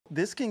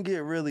this can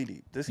get really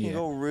deep. This can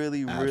go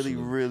really, Absolutely.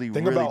 really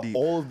Think really about deep.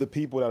 all of the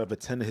people that have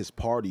attended his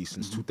party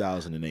since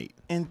 2008.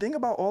 And think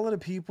about all of the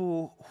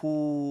people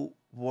who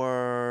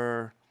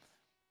were,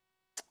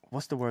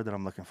 what's the word that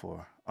I'm looking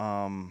for?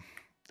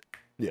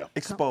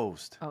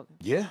 Exposed. Oh.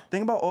 Yeah.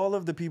 Think about all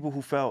of the people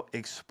who felt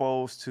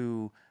exposed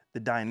to the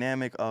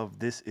dynamic of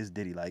This Is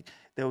Diddy. Like,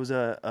 there was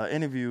a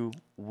interview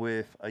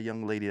with a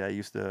young lady that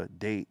used to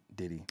date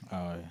Diddy.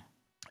 Oh, yeah.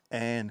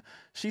 And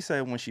she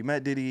said when she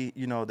met Diddy,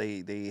 you know,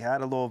 they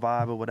had a little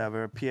vibe or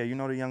whatever. Pierre, you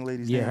know the young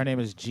lady's name? Yeah, her name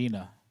is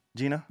Gina.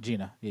 Gina?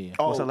 Gina, yeah.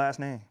 What's her last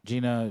name?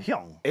 Gina.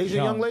 Hyung.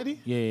 Asian young lady?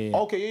 Yeah.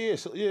 Okay, yeah,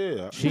 so,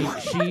 yeah. She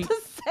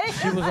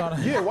was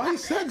on. Yeah, why he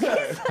said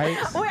that? Wait,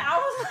 I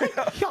was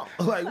like,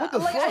 Like, what the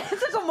like fuck? it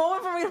took a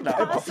moment for me to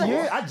process.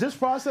 Yeah, I just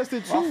processed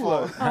it too.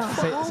 Like,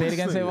 Say it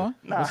again, SaVon.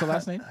 What's her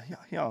last name?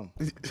 Hyung.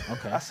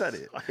 Okay. I said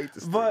it. I hate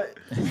this. But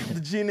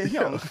Gina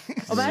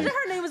Hyung. Imagine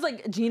her name was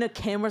like Gina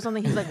Kim or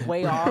something. He's like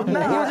way off. Like, he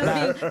was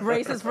just being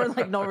racist for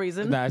like no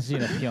reason. Nah, it's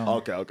Gina Pyong.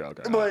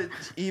 Okay. But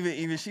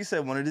even she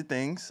said one of the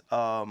things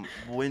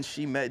when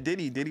she met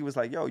Diddy, Diddy was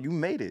like, "Yo, you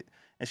made it,"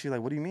 and she's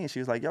like, "What do you mean?" She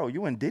was like, "Yo,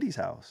 you in Diddy's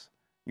house.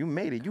 You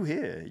made it. You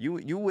here.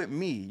 You with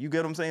me. You get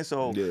what I'm saying?"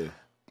 So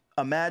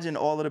imagine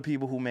all of the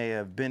people who may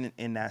have been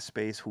in that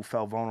space, who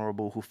felt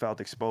vulnerable, who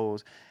felt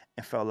exposed,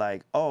 and felt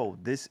like, "Oh,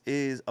 this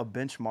is a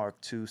benchmark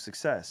to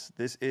success.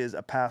 This is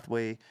a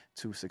pathway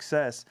to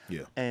success."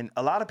 Yeah. And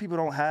a lot of people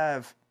don't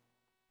have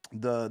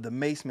the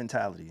Mace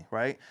mentality,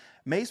 right?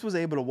 Mace was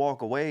able to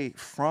walk away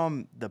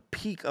from the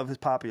peak of his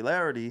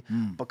popularity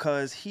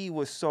because he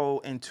was so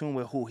in tune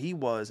with who he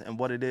was and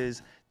what it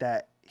is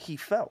that he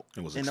felt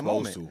in the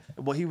moment.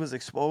 What he was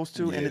exposed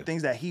to and the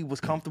things that he was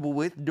comfortable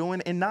with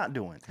doing and not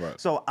doing. Right.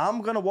 So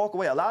I'm going to walk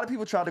away. A lot of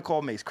people try to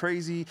call Mace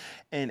crazy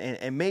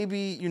and maybe,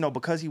 you know,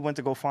 because he went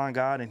to go find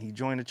God and he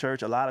joined the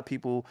church, a lot of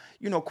people,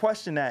 you know,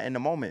 question that in the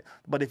moment.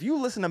 But if you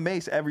listen to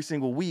Mace every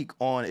single week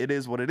on It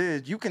Is What It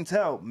Is, you can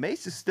tell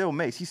Mace is still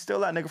Mace. He's still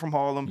that nigga from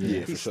Harlem. Yeah,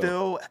 He's for sure.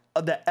 still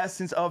the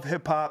essence of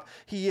hip hop.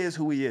 He is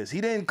who he is. He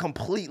didn't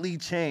completely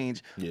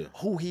change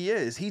who he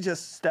is. He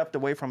just stepped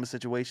away from a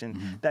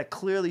situation that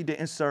clearly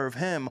didn't serve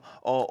him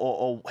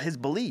or his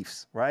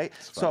beliefs, right?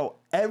 So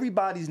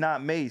everybody's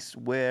not Mace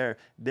where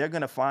they're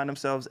going to find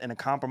themselves in a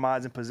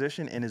compromising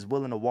position and is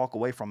willing to walk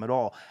away from it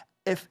all.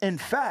 If, in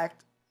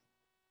fact,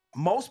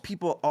 most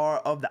people are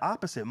of the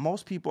opposite.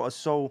 Most people are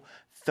so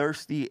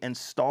thirsty and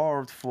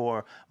starved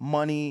for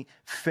money,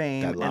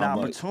 fame, and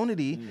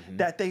opportunity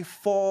that they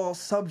fall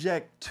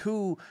subject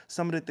to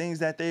some of the things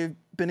that they've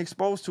been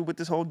exposed to with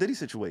this whole Diddy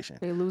situation.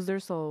 They lose their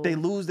soul. They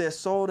lose their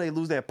soul, they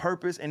lose their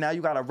purpose, and now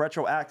you gotta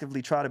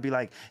retroactively try to be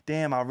like,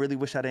 damn, I really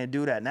wish I didn't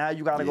do that. Now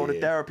you gotta go to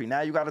therapy.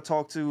 Now you gotta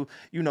talk to,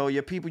 you know,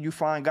 your people, you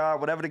find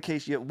God, whatever the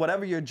case,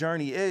 whatever your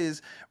journey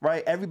is,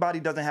 right? Everybody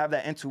doesn't have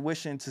that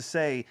intuition to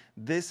say,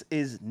 this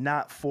is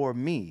not for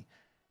me.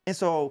 And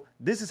so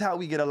this is how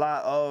we get a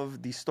lot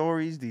of these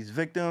stories, these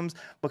victims,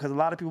 because a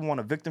lot of people want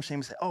to victim shame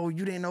and say, oh,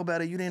 you didn't know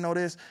better, you didn't know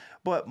this.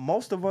 But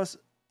most of us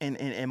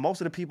and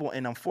most of the people,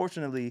 and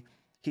unfortunately,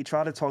 he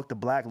tried to talk the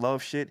black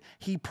love shit.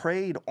 He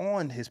preyed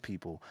on his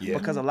people.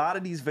 Because a lot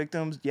of these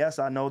victims, yes,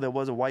 I know there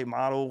was a white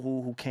model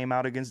who came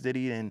out against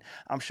Diddy, and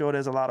I'm sure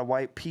there's a lot of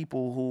white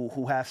people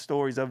who have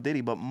stories of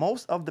Diddy, but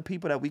most of the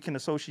people that we can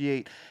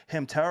associate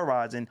him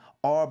terrorizing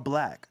are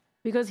black.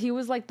 Because he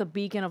was like the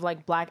beacon of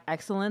like black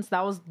excellence.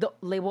 That was the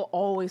label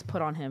always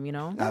put on him, you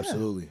know?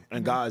 Absolutely.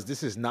 And guys,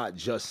 this is not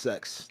just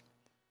sex.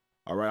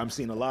 All right, I'm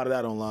seeing a lot of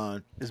that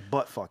online. It's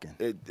butt fucking.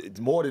 It's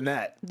more than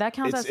that. That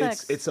counts as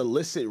sex. It's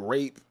illicit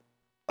rape.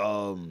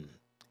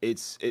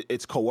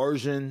 It's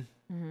coercion.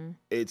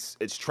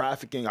 It's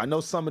trafficking. I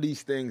know some of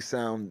these things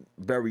sound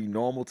very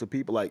normal to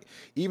people, like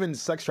even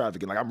sex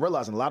trafficking. Like I'm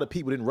realizing a lot of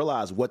people didn't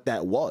realize what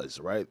that was,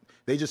 right?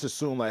 They just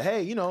assume like,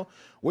 hey, you know,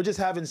 we're just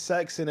having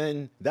sex and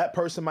then that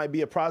person might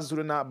be a prostitute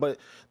or not, but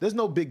there's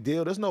no big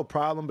deal. There's no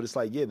problem. But it's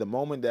like, yeah, the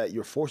moment that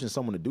you're forcing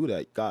someone to do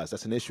that, guys,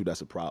 that's an issue.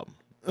 That's a problem.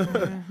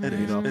 It is.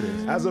 You know? It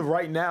is. As of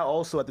right now,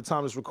 also at the time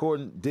of this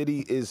recording,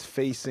 Diddy is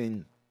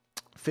facing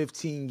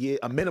 15 years,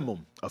 a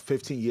minimum of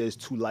 15 years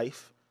to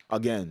life.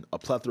 Again, a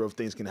plethora of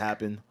things can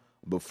happen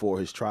before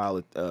his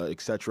trial,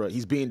 etc.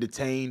 He's being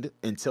detained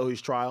until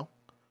his trial,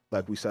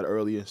 like we said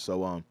earlier.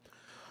 So, a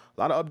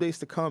lot of updates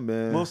to come,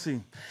 man. We'll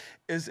see.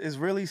 It's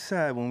really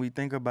sad when we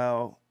think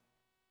about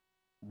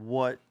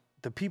what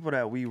the people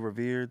that we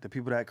revered, the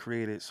people that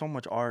created so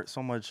much art,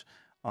 so much,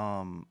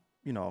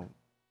 you know,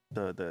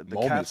 the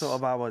capsule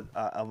of our,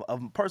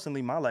 of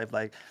personally my life.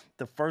 Like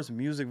the first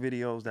music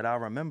videos that I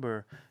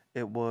remember,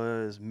 it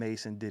was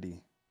Mace and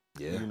Diddy.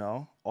 Yeah. You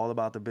know, all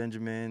about the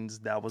Benjamins.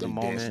 That was They a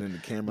moment. dancing in the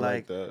camera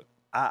like that.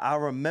 I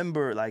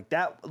remember like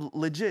that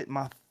legit.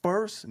 My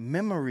first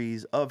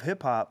memories of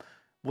hip hop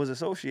was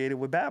associated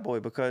with Bad Boy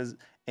because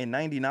in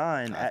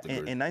 99, in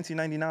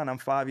 1999, I'm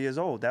 5 years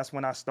old. That's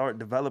when I start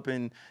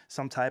developing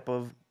some type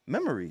of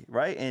memory,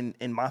 right?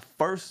 And my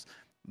first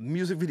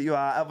music video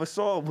I ever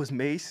saw was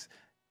Mace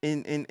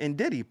in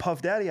Diddy,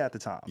 Puff Daddy at the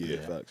time. Yeah,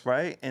 facts.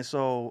 Right? And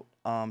so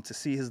to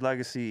see his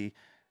legacy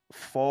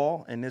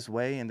fall in this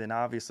way, and then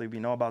obviously we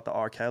know about the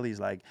R. Kellys,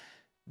 like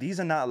these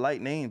are not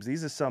light names.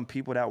 These are some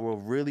people that were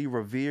really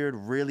revered,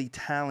 really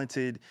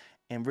talented,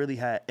 and really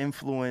had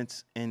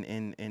influence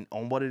in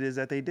on what it is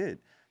that they did.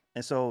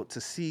 And so to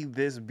see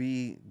this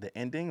be the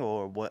ending,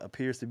 or what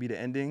appears to be the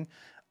ending,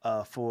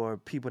 for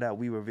people that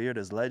we revered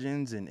as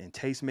legends and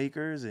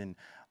tastemakers and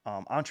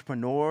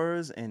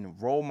entrepreneurs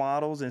and role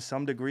models in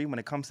some degree when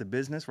it comes to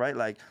business, right?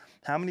 Like,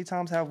 how many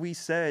times have we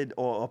said,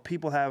 or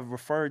people have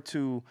referred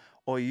to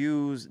or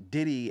used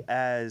Diddy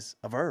as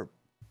a verb?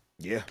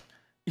 Yeah.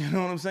 You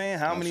know what I'm saying?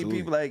 How Absolutely. many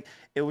people, like,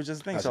 it was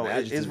just a thing. As So an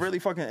it's adjective. really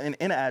fucking, in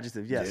an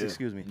adjective, yes, Yeah.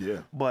 excuse me. Yeah.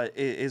 But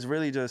it's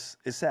really just,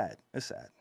 it's sad. It's sad.